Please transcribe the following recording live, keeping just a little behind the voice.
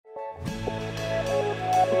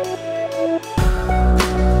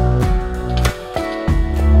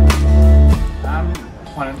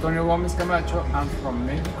Antonio Gomez Camacho. I'm from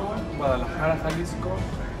Mexico, Guadalajara, Jalisco,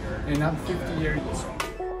 and I'm 50 years old.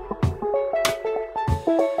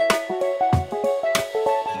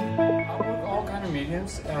 I work all kind of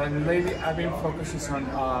mediums, and lately I've been focusing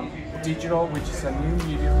on digital, which is a new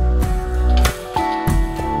medium.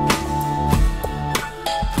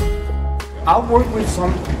 I'll work with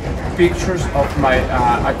some pictures of my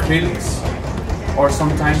acrylics, or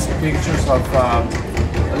sometimes pictures of,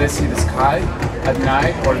 let's see, the sky at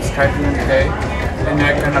night or the sky during the day, and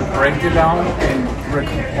I kind of break it down and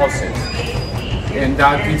recompose it. And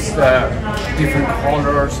that gives the different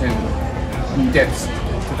colors and depth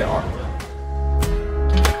to the art.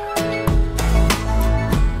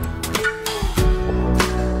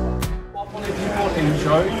 Hopefully people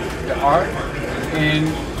enjoy the art and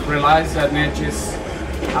realize that not just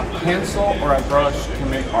a pencil or a brush can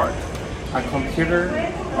make art. A computer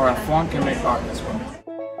or a phone can make art as well.